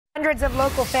Hundreds of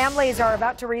local families are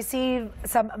about to receive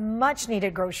some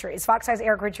much-needed groceries. Fox 5's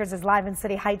Eric Richards is live in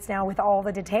City Heights now with all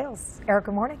the details. Eric,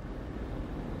 good morning.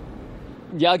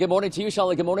 Yeah, good morning to you,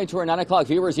 Charlotte. Good morning to our 9 o'clock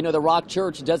viewers. You know, the Rock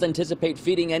Church does anticipate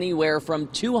feeding anywhere from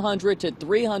 200 to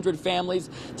 300 families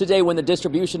today when the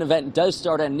distribution event does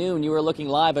start at noon. You are looking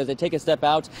live as I take a step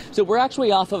out. So we're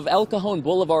actually off of El Cajon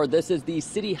Boulevard. This is the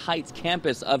City Heights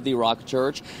campus of the Rock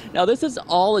Church. Now, this is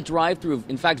all a drive-through.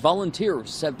 In fact,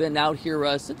 volunteers have been out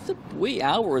here since the wee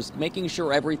hours, making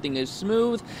sure everything is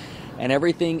smooth and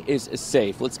everything is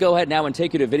safe. Let's go ahead now and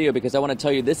take you to video because I want to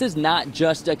tell you this is not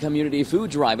just a community food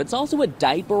drive. It's also a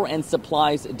diaper and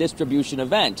supplies distribution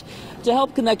event to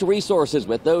help connect resources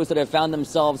with those that have found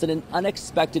themselves in an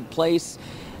unexpected place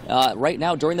right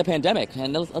now during the pandemic.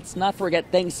 And let's not forget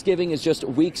Thanksgiving is just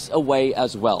weeks away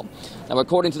as well. Now,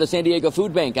 according to the San Diego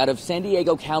Food Bank, out of San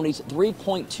Diego County's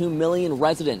 3.2 million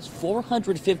residents,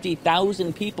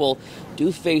 450,000 people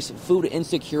do face food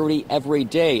insecurity every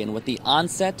day. And with the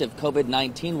onset of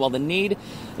COVID-19, well, the need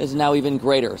is now even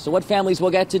greater. So what families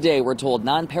will get today, we're told,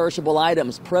 non-perishable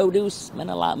items, produce, and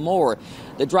a lot more.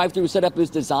 The drive-through setup is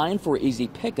designed for easy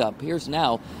pickup. Here's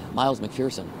now Miles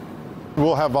McPherson.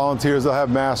 We'll have volunteers, they'll have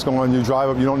masks on, you drive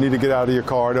up, you don't need to get out of your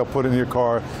car, they'll put it in your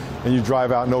car and you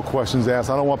drive out, no questions asked.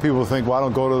 I don't want people to think, well, I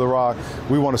don't go to the Rock.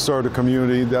 We want to serve the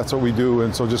community, that's what we do,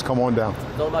 and so just come on down.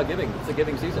 It's all about giving, it's a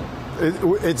giving season.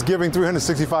 It's giving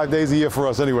 365 days a year for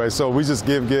us anyway, so we just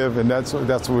give, and that's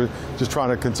what we're just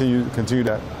trying to continue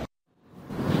that.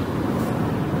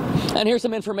 And here's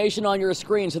some information on your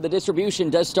screen. So the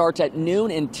distribution does start at noon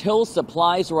until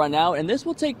supplies run out. And this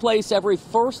will take place every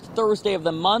first Thursday of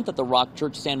the month at the Rock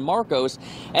Church San Marcos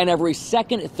and every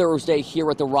second Thursday here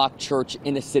at the Rock Church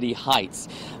in the City Heights.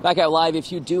 Back out live,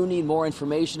 if you do need more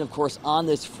information, of course, on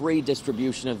this free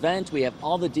distribution event, we have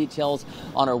all the details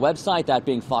on our website, that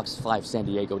being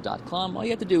fox5sandiego.com. All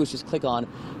you have to do is just click on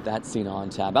that Seen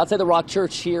On tab. Outside the Rock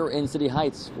Church here in City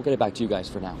Heights, we'll get it back to you guys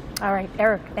for now. All right,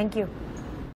 Eric, thank you.